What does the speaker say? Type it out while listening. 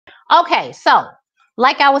Okay, so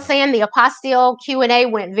like I was saying, the apostille Q&A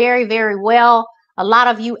went very, very well. A lot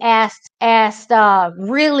of you asked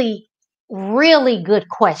really, really good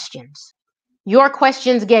questions. Your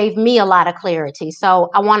questions gave me a lot of clarity. So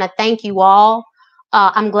I want to thank you all.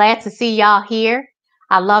 I'm glad to see y'all here.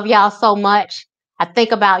 I love y'all so much. I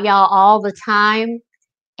think about y'all all the time.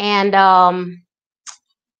 And, I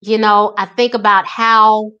think about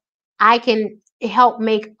how I can help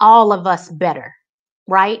make all of us better,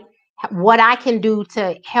 right? What I can do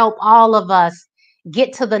to help all of us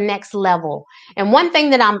get to the next level. And one thing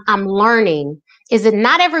that I'm learning is that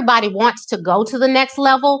not everybody wants to go to the next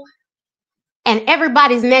level, and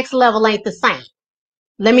everybody's next level ain't the same.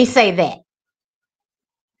 Let me say that.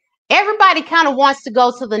 Everybody kind of wants to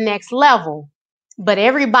go to the next level, but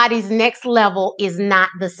everybody's next level is not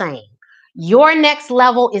the same. Your next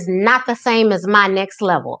level is not the same as my next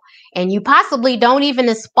level. And you possibly don't even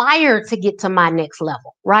aspire to get to my next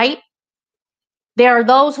level, right? There are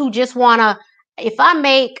those who just want to, if I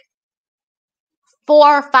make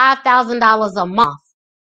 $4,000 or $5,000 a month,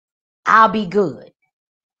 I'll be good.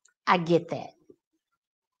 I get that.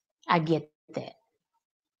 I get that.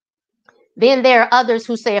 Then there are others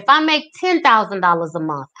who say, if I make $10,000 a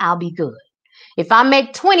month, I'll be good. If I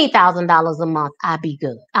make $20,000 a month, I'll be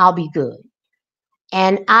good. I'll be good.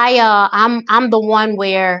 And I'm the one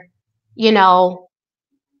where, I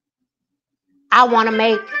want to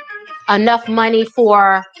make enough money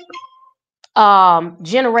for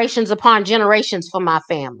generations upon generations for my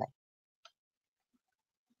family.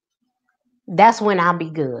 That's when I'll be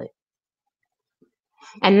good.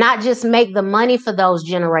 And not just make the money for those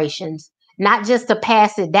generations, not just to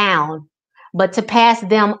pass it down, but to pass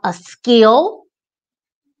them a skill,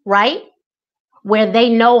 right? Where they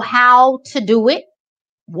know how to do it,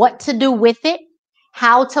 what to do with it,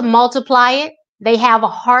 how to multiply it. They have a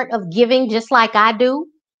heart of giving just like I do.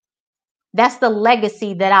 That's the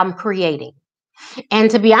legacy that I'm creating.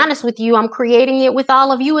 And to be honest with you, I'm creating it with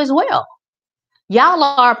all of you as well. Y'all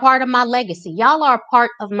are a part of my legacy. Y'all are a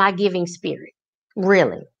part of my giving spirit.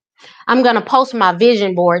 Really. I'm going to post my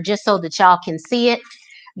vision board just so that y'all can see it,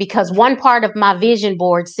 because one part of my vision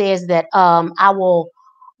board says that I will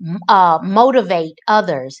motivate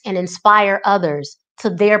others and inspire others to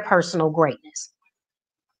their personal greatness.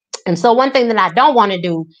 And so one thing that I don't want to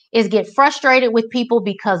do is get frustrated with people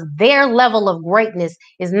because their level of greatness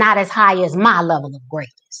is not as high as my level of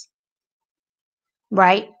greatness.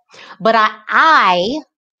 Right? But I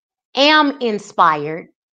am inspired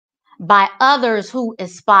by others who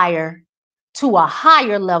aspire to a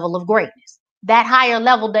higher level of greatness. That higher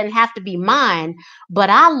level doesn't have to be mine, but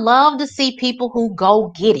I love to see people who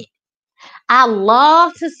go get it. I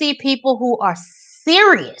love to see people who are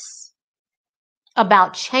serious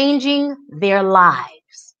about changing their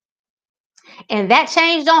lives. And that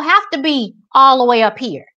change don't have to be all the way up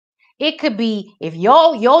here. It could be, if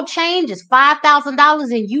your change is $5,000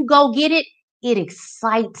 and you go get it, it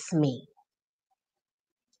excites me.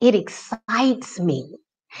 It excites me.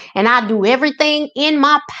 And I do everything in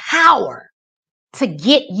my power to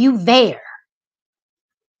get you there.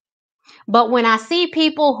 But when I see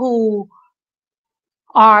people who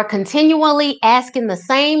are continually asking the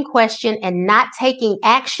same question and not taking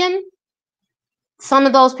action, some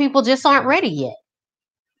of those people just aren't ready yet.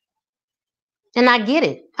 And I get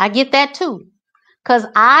it. I get that too. Because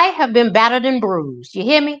I have been battered and bruised. You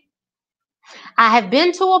hear me? I have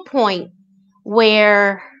been to a point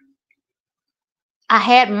where I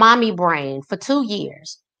had mommy brain for 2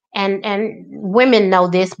 years. And women know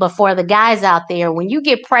this, but for the guys out there, when you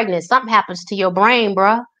get pregnant, something happens to your brain,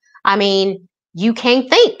 bruh. I mean, you can't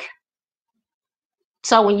think.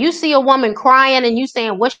 So when you see a woman crying and you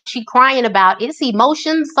saying, what's she crying about? It's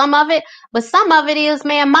emotions, some of it, but some of it is,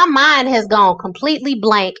 man, my mind has gone completely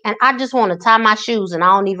blank and I just want to tie my shoes and I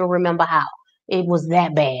don't even remember how. It was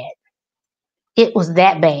that bad. It was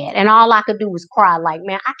that bad. And all I could do was cry like,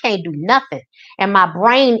 man, I can't do nothing. And my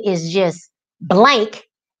brain is just blank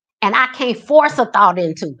and I can't force a thought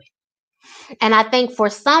into it. And I think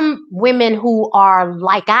for some women who are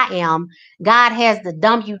like I am, God has to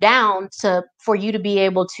dumb you down for you to be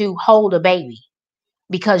able to hold a baby,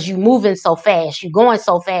 because you're moving so fast, you're going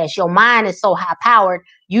so fast, your mind is so high powered,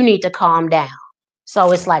 you need to calm down.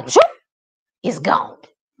 So it's like, whoop, it's gone.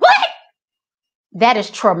 What? That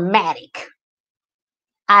is traumatic.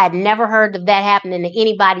 I had never heard of that happening to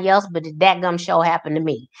anybody else, but that gum show happened to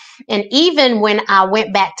me. And even when I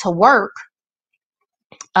went back to work,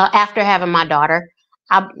 after having my daughter,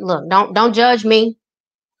 look, don't judge me.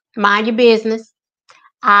 Mind your business.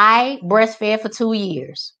 I breastfed for 2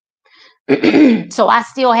 years. So I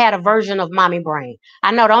still had a version of mommy brain.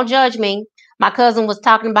 I know, don't judge me. My cousin was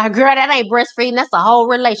talking about, girl, that ain't breastfeeding. That's a whole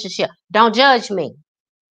relationship. Don't judge me.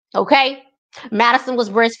 Okay? Madison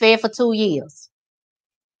was breastfed for 2 years.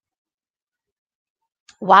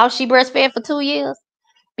 Why was she breastfed for 2 years?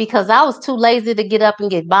 Because I was too lazy to get up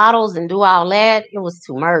and get bottles and do all that. It was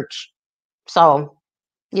too much. So,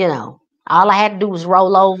 all I had to do was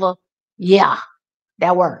roll over. Yeah,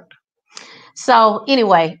 that worked. So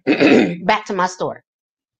anyway, back to my story.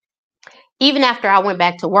 Even after I went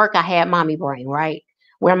back to work, I had mommy brain, right?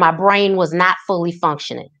 Where my brain was not fully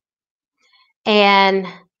functioning. And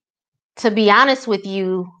to be honest with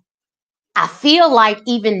you, I feel like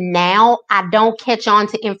even now I don't catch on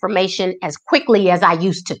to information as quickly as I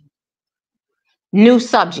used to. New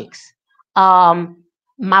subjects.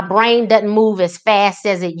 My brain doesn't move as fast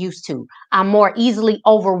as it used to. I'm more easily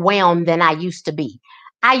overwhelmed than I used to be.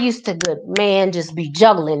 I used to, just be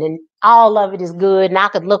juggling and all of it is good. And I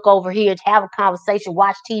could look over here to have a conversation,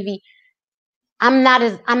 watch TV. I'm not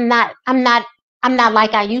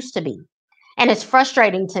like I used to be. And it's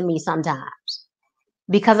frustrating to me sometimes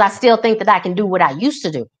because I still think that I can do what I used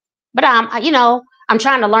to do. But I'm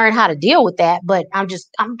trying to learn how to deal with that. But I'm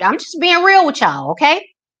just being real with y'all, okay?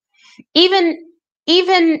 Even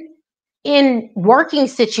in working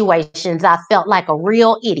situations, I felt like a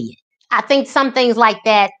real idiot. I think some things like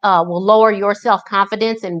that will lower your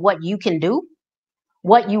self-confidence in what you can do,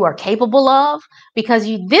 what you are capable of, because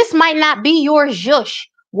this might not be your zhush,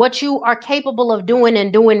 what you are capable of doing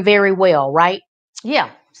and doing very well, right? Yeah.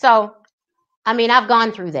 So, I've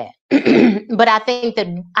gone through that. But I think that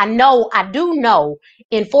I do know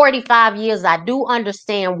in 45 years, I do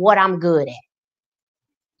understand what I'm good at,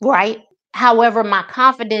 right? However, my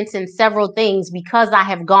confidence in several things, because I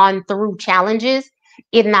have gone through challenges,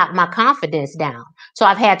 it knocked my confidence down. So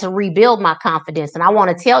I've had to rebuild my confidence. And I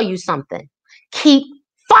want to tell you something. Keep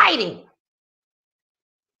fighting.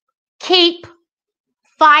 Keep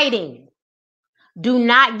fighting. Do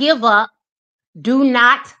not give up. Do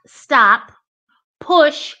not stop.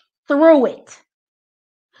 Push through it.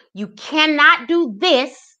 You cannot do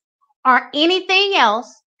this or anything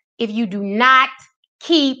else if you do not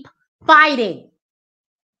keep fighting.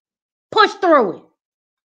 Push through it.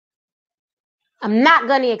 I'm not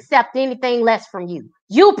going to accept anything less from you.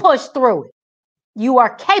 You push through it. You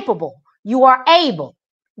are capable. You are able.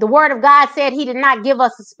 The word of God said he did not give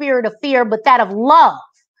us a spirit of fear, but that of love,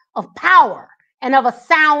 of power, and of a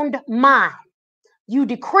sound mind. You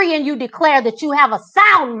decree and you declare that you have a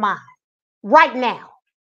sound mind right now.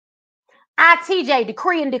 I, TJ,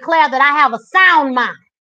 decree and declare that I have a sound mind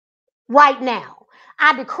right now.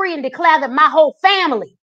 I decree and declare that my whole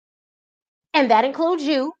family, and that includes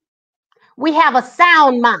you, we have a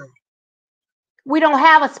sound mind. We don't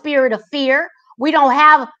have a spirit of fear. We don't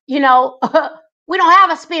have, we don't have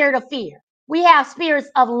a spirit of fear. We have spirits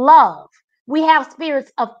of love. We have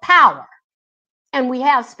spirits of power. And we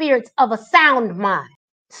have spirits of a sound mind.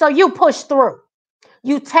 So you push through.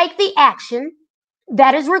 You take the action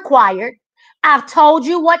that is required. I've told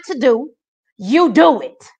you what to do. You do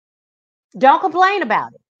it. Don't complain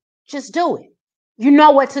about it. Just do it. You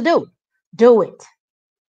know what to do. Do it.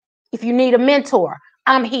 If you need a mentor,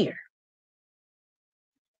 I'm here.